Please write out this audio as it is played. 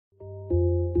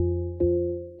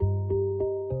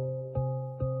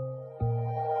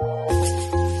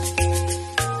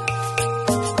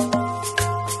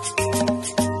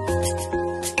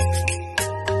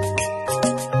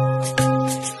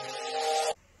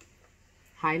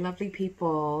Hi lovely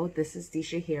people, this is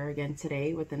Disha here again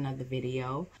today with another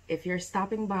video. If you're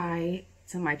stopping by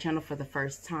to my channel for the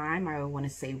first time, I want to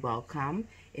say welcome.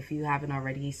 If you haven't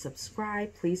already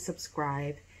subscribed, please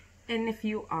subscribe. And if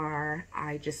you are,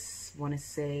 I just want to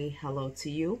say hello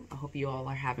to you. I hope you all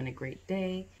are having a great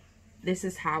day. This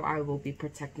is how I will be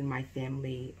protecting my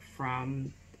family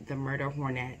from the murder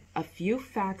hornet. A few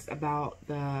facts about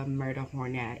the murder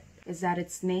hornet is that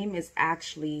its name is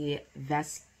actually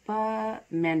Vespa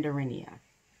mandarinia.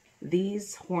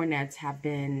 These hornets have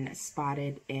been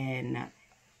spotted in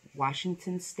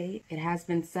Washington state. It has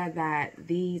been said that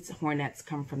these hornets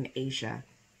come from Asia.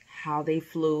 How they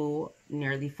flew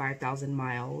nearly 5,000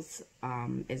 miles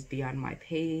is beyond my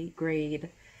pay grade,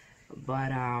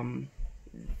 but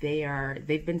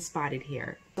they've been spotted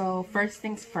here. So first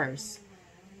things first,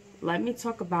 let me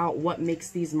talk about what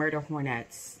makes these murder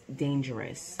hornets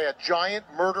dangerous. A giant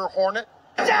murder hornet?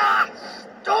 Ah!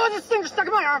 Oh, this thing is stuck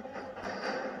in my arm.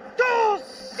 Oh,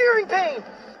 searing pain.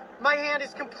 My hand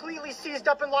is completely seized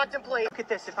up and locked in place. Look at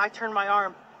this. If I turn my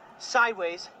arm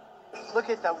sideways, look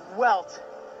at the welt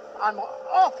on my...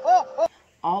 Oh.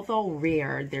 Although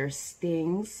rare, their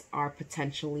stings are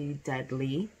potentially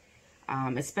deadly,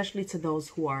 especially to those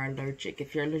who are allergic.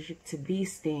 If you're allergic to bee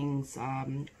stings,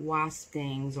 wasp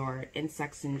stings, or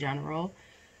insects in general,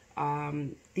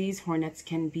 these hornets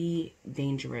can be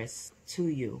dangerous to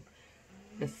you.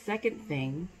 The second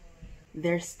thing,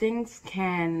 their stings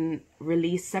can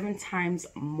release 7 times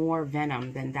more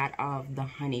venom than that of the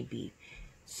honeybee.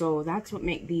 So that's what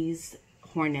makes these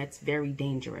hornets very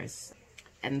dangerous.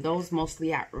 And those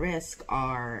mostly at risk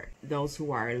are those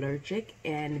who are allergic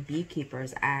and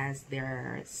beekeepers, as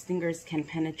their stingers can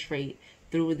penetrate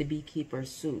through the beekeeper's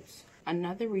suits.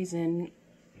 Another reason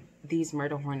these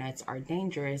murder hornets are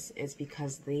dangerous is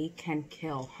because they can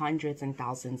kill hundreds and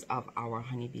thousands of our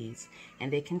honeybees,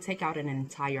 and they can take out an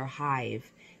entire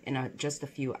hive in just a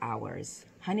few hours.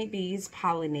 Honeybees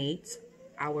pollinate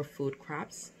our food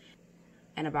crops,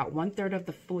 and about 1/3 of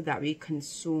the food that we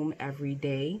consume every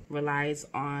day relies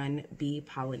on bee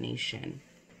pollination.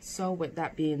 So with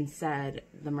that being said,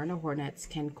 the murder hornets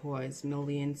can cause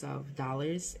millions of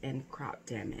dollars in crop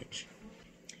damage.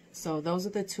 So those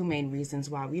are the two main reasons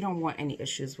why we don't want any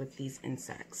issues with these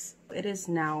insects. It is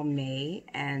now May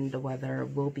and the weather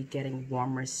will be getting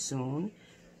warmer soon.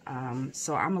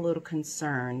 So I'm a little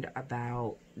concerned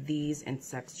about these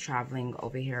insects traveling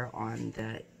over here on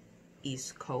the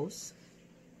East Coast.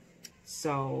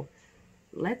 So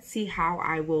let's see how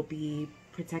I will be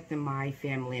protecting my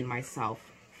family and myself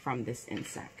from this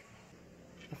insect.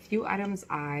 A few items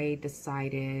I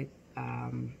decided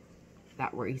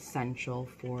that were essential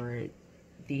for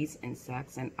these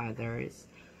insects and others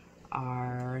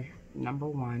are, number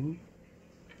one,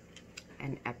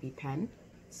 an EpiPen.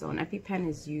 So an EpiPen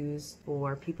is used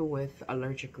for people with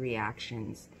allergic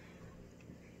reactions.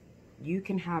 You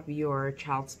can have your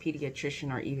child's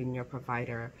pediatrician or even your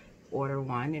provider order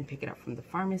one and pick it up from the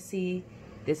pharmacy.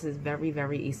 This is very,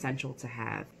 very essential to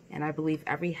have. And I believe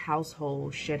every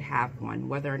household should have one,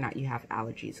 whether or not you have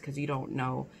allergies, because you don't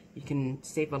know, you can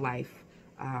save a life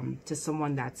to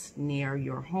someone that's near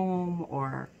your home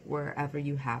or wherever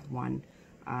you have one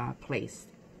placed.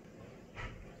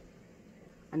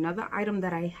 Another item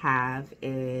that I have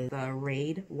is the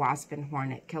Raid Wasp and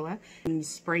Hornet Killer. When you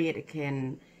spray it, it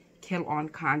can kill on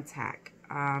contact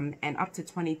and up to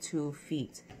 22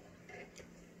 feet.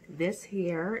 This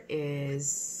here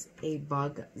is a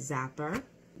bug zapper.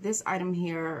 This item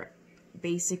here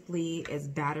basically is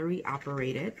battery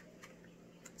operated.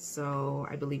 So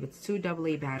I believe it's 2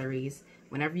 AA batteries.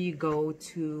 Whenever you go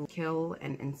to kill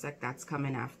an insect that's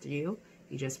coming after you,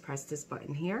 you just press this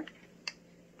button here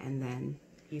and then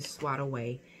you swat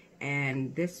away.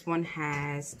 And this one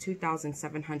has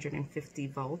 2,750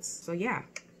 volts. So yeah,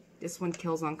 this one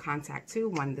kills on contact too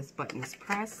when this button is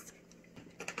pressed.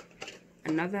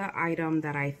 Another item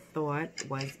that I thought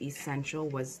was essential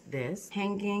was this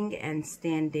hanging and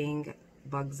standing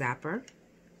bug zapper.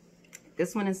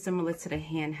 This one is similar to the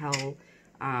handheld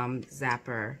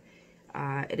zapper.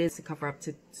 It is to cover up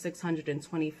to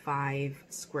 625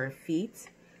 square feet.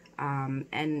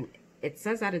 And it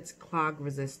says that it's clog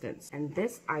resistant. And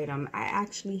this item, I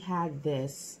actually had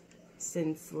this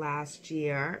since last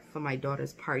year for my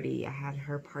daughter's party. I had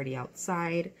her party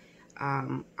outside.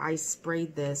 I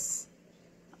sprayed this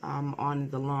on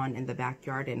the lawn in the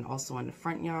backyard and also in the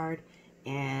front yard,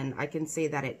 and I can say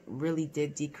that it really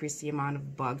did decrease the amount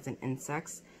of bugs and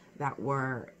insects that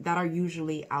are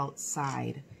usually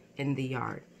outside in the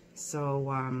yard.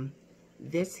 So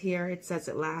this here, it says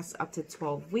it lasts up to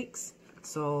 12 weeks.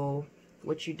 So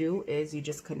what you do is you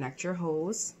just connect your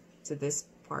hose to this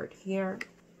part here.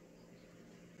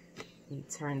 You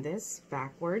turn this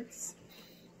backwards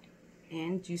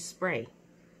and you spray.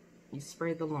 You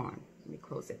spray the lawn. Let me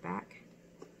close it back.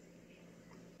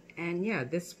 And yeah,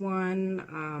 this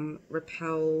one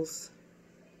repels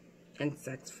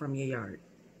insects from your yard.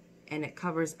 And it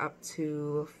covers up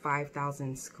to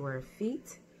 5,000 square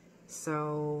feet.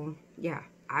 So yeah,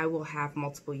 I will have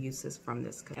multiple uses from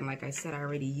this. And like I said, I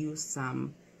already used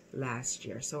some last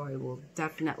year. So I will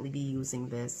definitely be using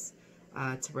this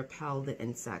to repel the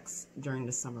insects during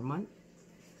the summer month.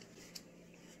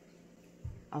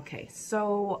 Okay,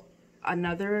 so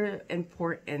another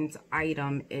important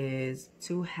item is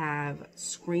to have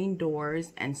screen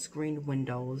doors and screen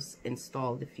windows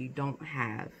installed if you don't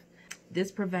have.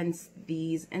 This prevents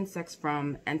these insects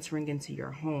from entering into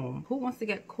your home. Who wants to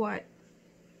get caught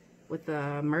with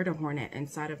a murder hornet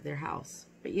inside of their house?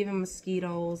 But even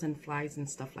mosquitoes and flies and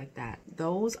stuff like that.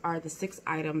 Those are the 6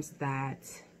 items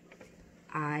that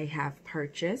I have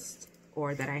purchased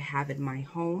or that I have in my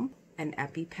home. An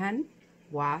EpiPen,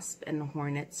 wasp and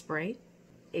hornet spray,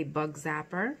 a bug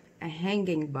zapper, a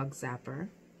hanging bug zapper,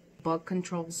 bug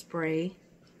control spray,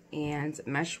 and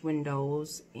mesh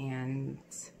windows and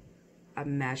a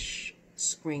mesh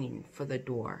screen for the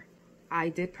door. I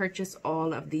did purchase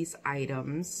all of these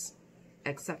items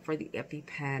except for the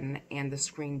EpiPen and the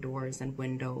screen doors and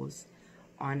windows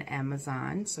on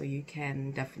Amazon, so you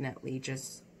can definitely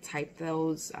just type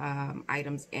those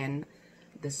items in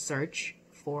the search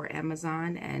for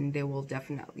Amazon and they will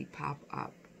definitely pop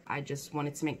up. I just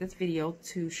wanted to make this video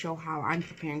to show how I'm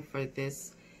preparing for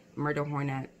this murder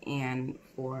hornet and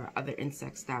for other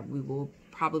insects that we will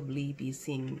probably be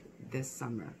seeing this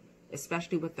summer,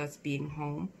 especially with us being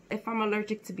home. If I'm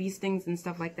allergic to bee stings and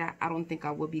stuff like that, I don't think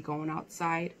I will be going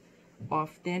outside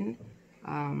often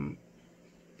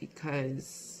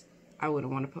because I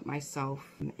wouldn't want to put myself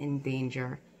in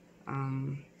danger.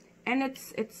 And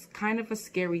it's kind of a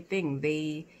scary thing.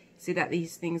 They say that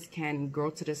these things can grow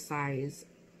to the size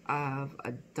of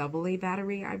a AA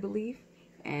battery, I believe,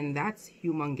 and that's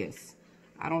humongous.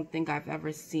 I don't think I've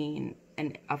ever seen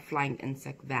a flying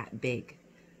insect that big.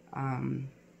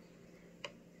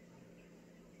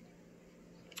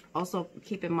 Also,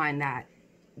 keep in mind that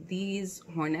these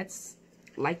hornets,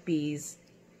 like bees,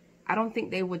 I don't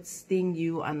think they would sting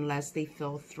you unless they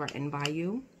feel threatened by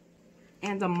you.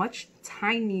 And a much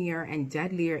tinier and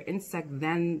deadlier insect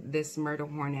than this murder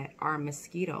hornet are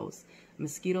mosquitoes.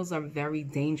 Mosquitoes are very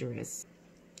dangerous.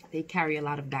 They carry a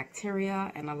lot of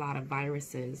bacteria and a lot of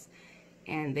viruses,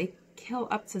 and they kill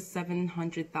up to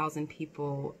 700,000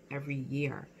 people every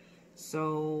year.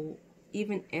 So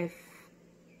even if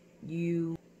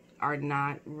you are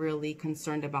not really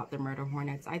concerned about the murder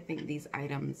hornets, I think these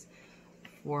items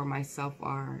for myself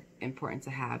are important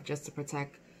to have just to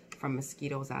protect from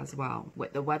mosquitoes as well.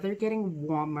 With the weather getting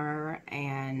warmer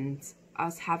and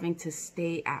us having to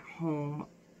stay at home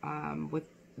with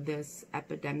this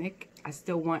epidemic, I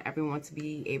still want everyone to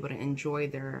be able to enjoy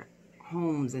their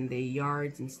homes and their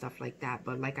yards and stuff like that.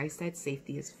 But like I said,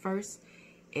 safety is first.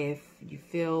 If you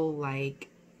feel like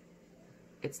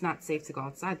it's not safe to go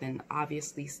outside, then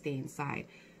obviously stay inside.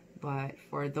 But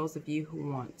for those of you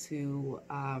who want to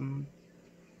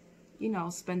you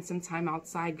know, spend some time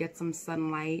outside, get some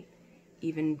sunlight,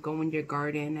 even go in your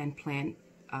garden and plant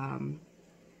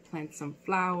some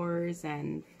flowers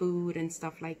and food and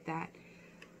stuff like that,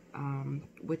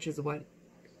 which is what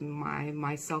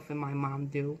myself and my mom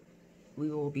do. We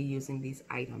will be using these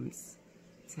items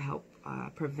to help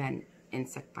prevent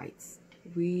insect bites.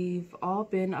 We've all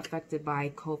been affected by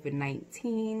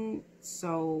COVID-19,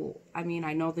 so I mean,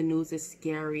 I know the news is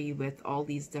scary with all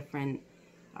these different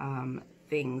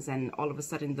things, and all of a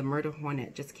sudden the murder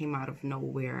hornet just came out of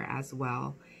nowhere as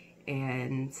well,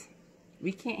 and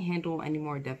we can't handle any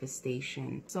more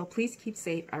devastation. So please keep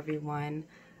safe, everyone.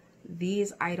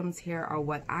 These items here are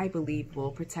what I believe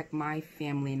will protect my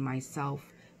family and myself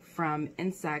from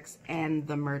insects and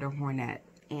the murder hornet.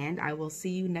 And I will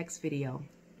see you next video.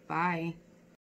 Bye.